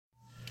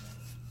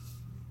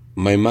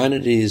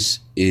Maimonides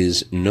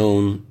is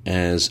known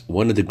as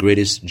one of the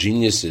greatest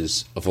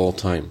geniuses of all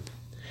time.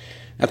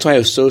 That's why I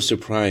was so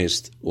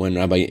surprised when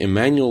Rabbi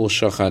Emmanuel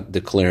Shochat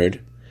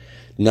declared,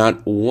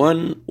 not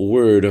one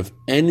word of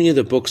any of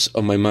the books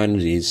of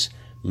Maimonides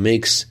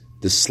makes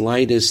the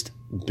slightest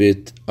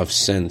bit of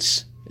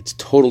sense. It's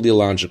totally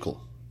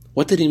illogical.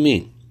 What did he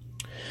mean?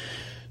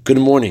 Good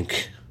morning.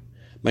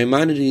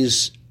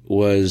 Maimonides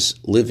was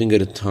living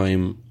at a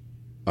time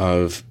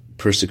of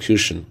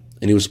persecution,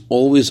 and he was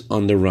always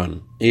on the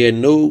run. He had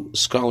no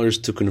scholars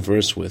to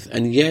converse with,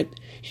 and yet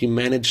he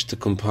managed to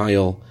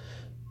compile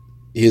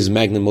his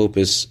magnum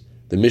opus,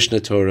 the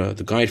Mishnah Torah,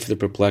 the Guide for the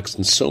Perplexed,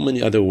 and so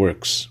many other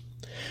works.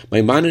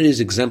 Maimonides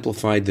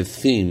exemplified the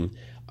theme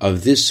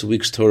of this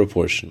week's Torah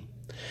portion,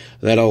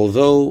 that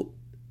although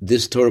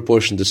this Torah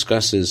portion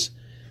discusses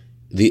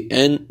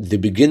the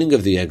beginning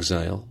of the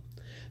exile,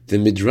 the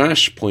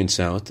Midrash points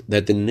out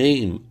that the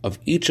name of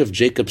each of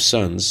Jacob's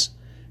sons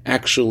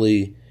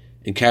actually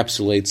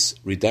encapsulates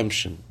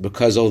redemption,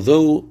 because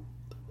although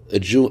a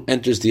Jew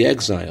enters the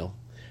exile,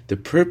 the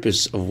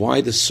purpose of why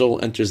the soul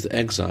enters the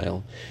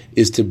exile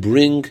is to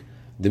bring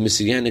the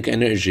messianic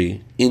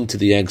energy into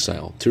the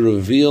exile, to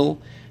reveal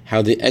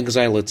how the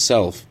exile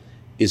itself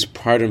is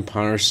part and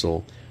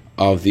parcel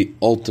of the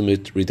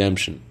ultimate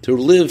redemption, to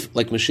live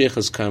like Mashiach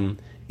has come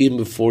even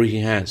before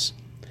he has.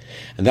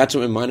 And that's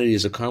what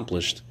Maimonides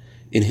accomplished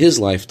in his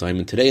lifetime,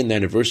 and today, in the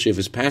anniversary of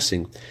his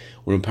passing,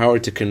 we're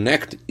empowered to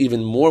connect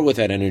even more with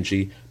that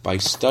energy by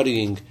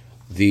studying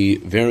the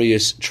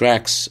various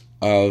tracks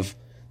of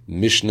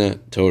Mishnah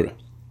Torah.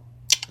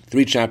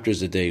 3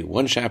 chapters a day,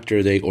 1 chapter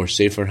a day, or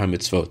Sefer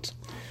HaMitzvot.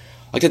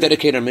 I'd like to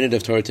dedicate our minute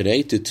of Torah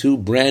today to 2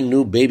 brand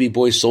new baby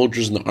boy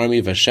soldiers in the army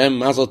of Hashem.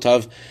 Mazel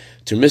Tov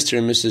to Mr.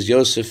 and Mrs.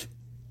 Yosef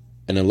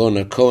and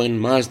Alona Cohen.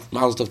 Mazel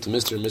Tov to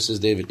Mr. and Mrs.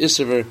 David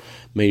Issever.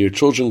 May your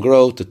children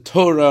grow to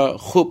Torah,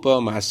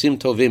 Chuppah, Maasim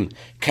Tovim.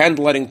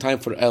 Candlelighting time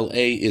for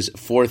LA is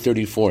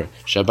 4:34.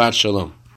 Shabbat Shalom.